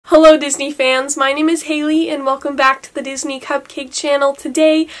Hello Disney fans, my name is Hailey and welcome back to the Disney Cupcake channel.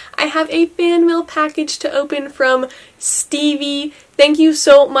 Today I have a fan mail package to open from Stevie. Thank you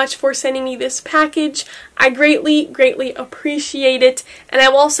so much for sending me this package. I greatly appreciate it, and I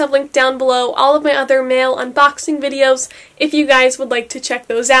will also have linked down below all of my other mail unboxing videos if you guys would like to check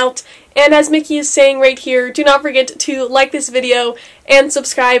those out. And as Mickey is saying right here, do not forget to like this video and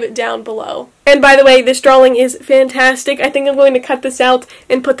subscribe down below. And by the way, this drawing is fantastic. I think I'm going to cut this out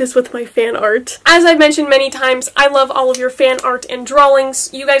and put this with my fan art. As I've mentioned many times, I love all of your fan art and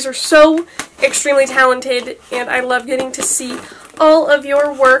drawings. You guys are so extremely talented, and I love getting to see all of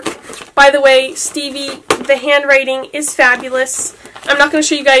your work. By the way, Stevie, the handwriting is fabulous. I'm not going to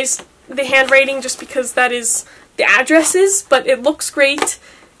show you guys the handwriting just because that is the addresses, but it looks great.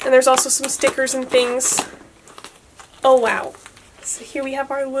 And there's also some stickers and things. Oh wow. So here we have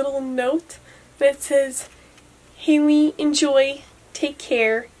our little note. And it says, Hailey, enjoy, take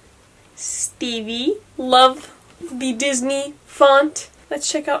care, Stevie. Love the Disney font.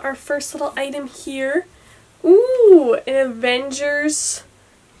 Let's check out our first little item here. Ooh, an Avengers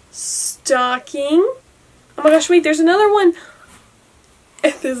stocking. Oh my gosh, wait, there's another one.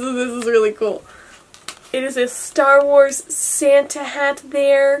 This is really cool. It is a Star Wars Santa hat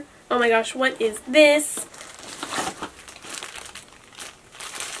there. Oh my gosh, what is this?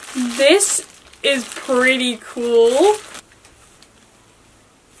 This is pretty cool.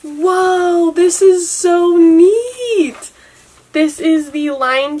 Whoa, this is so neat. This is the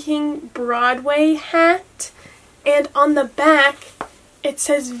Lion King Broadway hat, and on the back it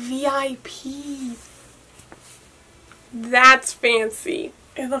says VIP. That's fancy.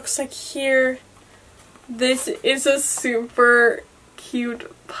 It looks like here, this is a super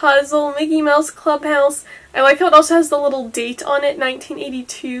cute puzzle, Mickey Mouse Clubhouse. I like how it also has the little date on it,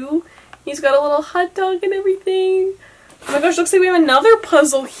 1982. He's got a little hot dog and everything. Oh my gosh, looks like we have another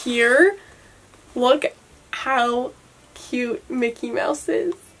puzzle here. Look how cute Mickey Mouse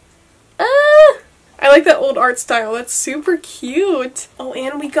is. Ah! I like that old art style. That's super cute. Oh,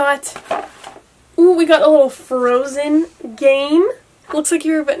 and we got a little Frozen game. Looks like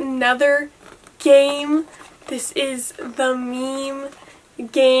you have another game. This is the meme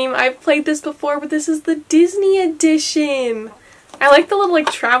game. I've played this before, but this is the Disney edition. I like the little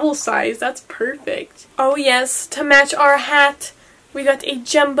travel size. That's perfect. Oh yes, to match our hat, we got a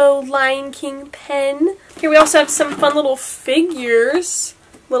jumbo Lion King pen. Here we also have some fun little figures.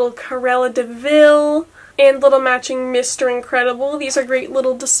 Little Cruella de Vil and little matching Mr. Incredible. These are great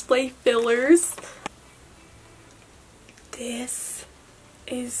little display fillers. This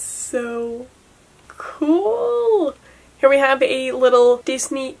is so cool. Here we have a little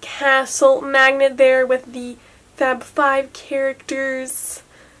Disney castle magnet there with the Fab 5 characters.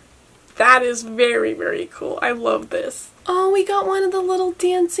 That is very cool. I love this. Oh, we got one of the little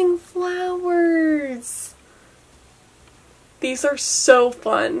dancing flowers. These are so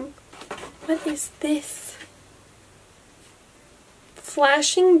fun. What is this?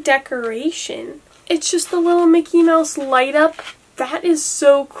 Flashing decoration. It's just the little Mickey Mouse light up. That is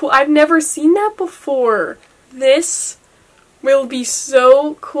so cool. I've never seen that before. This will be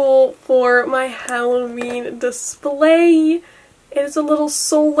so cool for my Halloween display. It is a little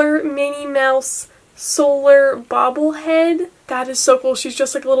solar Minnie Mouse solar bobblehead. That is so cool. She's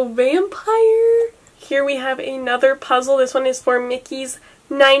just like a little vampire. Here we have another puzzle. This one is for Mickey's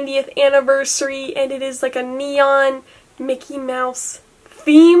 90th anniversary, and it is like a neon Mickey Mouse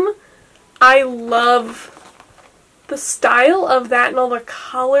theme. I love the style of that, and all the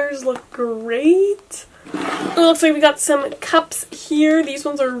colors look great. It looks like we got some cups here. These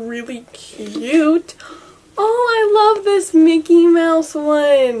ones are really cute. Oh, I love this Mickey Mouse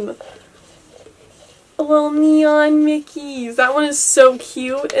one. A little neon Mickeys. That one is so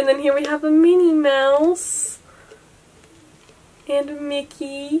cute. And then here we have a Minnie Mouse and a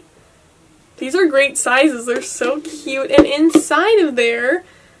Mickey. These are great sizes. They're so cute. And inside of there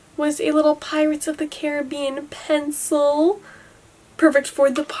was a little Pirates of the Caribbean pencil. Perfect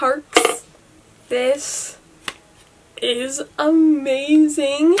for the parks. This is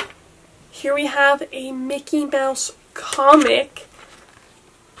amazing. Here we have a Mickey Mouse comic.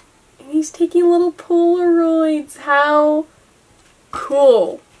 And he's taking little Polaroids. How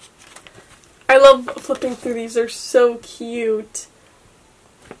cool. I love flipping through these. They're so cute.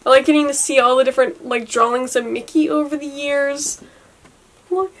 I like getting to see all the different drawings of Mickey over the years.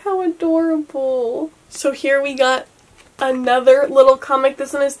 Look how adorable. So here we got another little comic.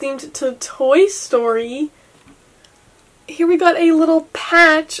 This one is themed to Toy Story. Here we got a little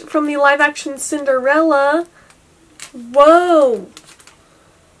patch from the live-action Cinderella. Whoa!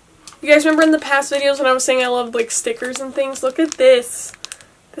 You guys remember in the past videos when I was saying I loved stickers and things? Look at this.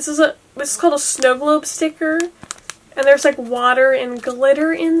 This is called a snow globe sticker, and there's like water and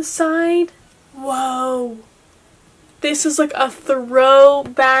glitter inside. Whoa. This is like a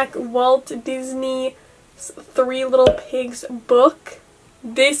throwback Walt Disney Three Little Pigs book.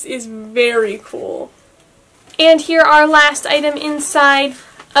 This is very cool. And here our last item inside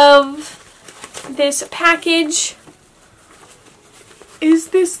of this package is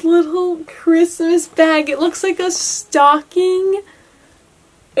this little Christmas bag. It looks like a stocking.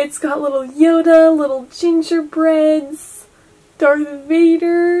 It's got little Yoda, little gingerbreads, Darth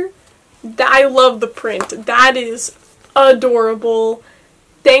Vader. I love the print. That is adorable.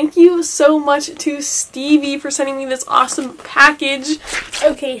 Thank you so much to Stevie for sending me this awesome package.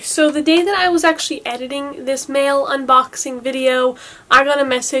 Okay, so the day that I was actually editing this mail unboxing video, I got a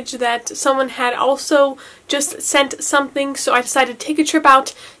message that someone had also just sent something, so I decided to take a trip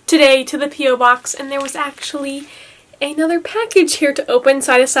out today to the P.O. Box, and there was actually another package here to open,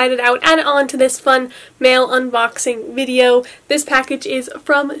 so I decided I would add it on to this fun mail unboxing video. This package is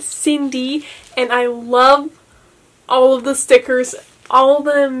from Cindy, and I love all of the stickers. All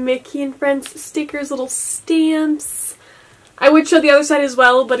the Mickey and Friends stickers, little stamps. I would show the other side as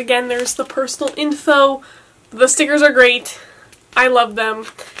well, but again, there's the personal info. The stickers are great. I love them.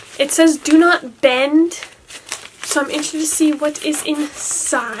 It says do not bend, so I'm interested to see what is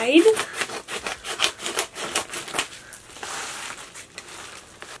inside.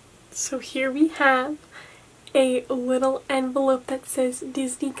 So here we have a little envelope that says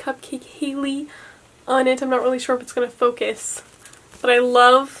Disney Cupcake Hailey on it. I'm not really sure if it's going to focus. But I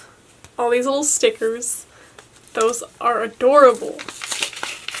love all these little stickers. Those are adorable.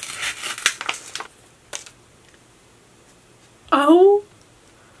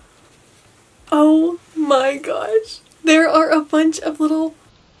 Oh my gosh. There are a bunch of little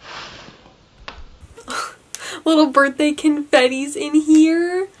birthday confettis in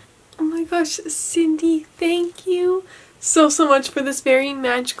here. Oh my gosh, Cindy, thank you so much for this very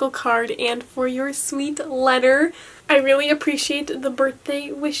magical card and for your sweet letter. I really appreciate the birthday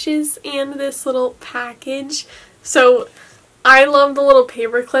wishes and this little package. So I love the little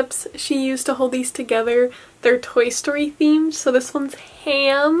paper clips she used to hold these together. They're Toy Story themed, so this one's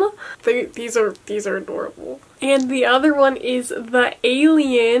ham. These are adorable. And the other one is the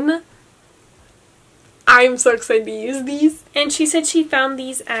alien. I'm so excited to use these. And she said she found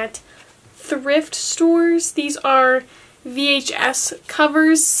these at thrift stores. These are VHS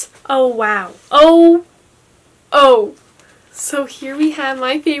covers. Oh wow. Oh! So here we have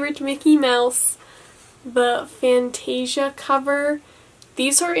my favorite Mickey Mouse, the Fantasia cover.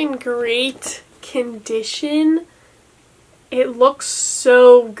 These are in great condition. It looks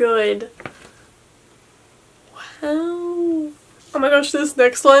so good. Wow. Oh my gosh, this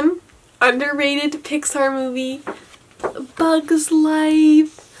next one, underrated Pixar movie, Bugs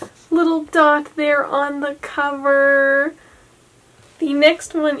Life. Little dot there on the cover. The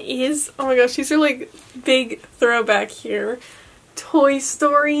next one is, oh my gosh, these are like big throwback here. Toy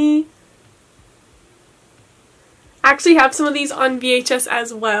Story. I actually have some of these on VHS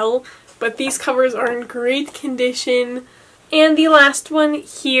as well, but these covers are in great condition. And the last one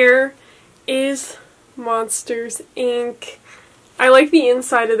here is Monsters, Inc. I like the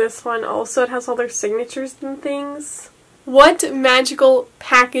inside of this one also. It has all their signatures and things. What magical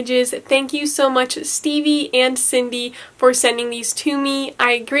packages. Thank you so much, Stevie and Cindy, for sending these to me.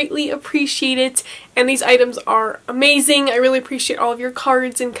 I greatly appreciate it, and these items are amazing. I really appreciate all of your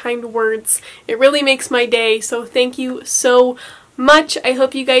cards and kind words. It really makes my day, so thank you so much. I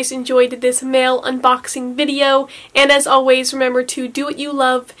hope you guys enjoyed this mail unboxing video, and as always, remember to do what you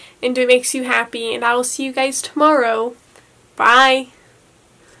love and do what makes you happy, and I will see you guys tomorrow. Bye!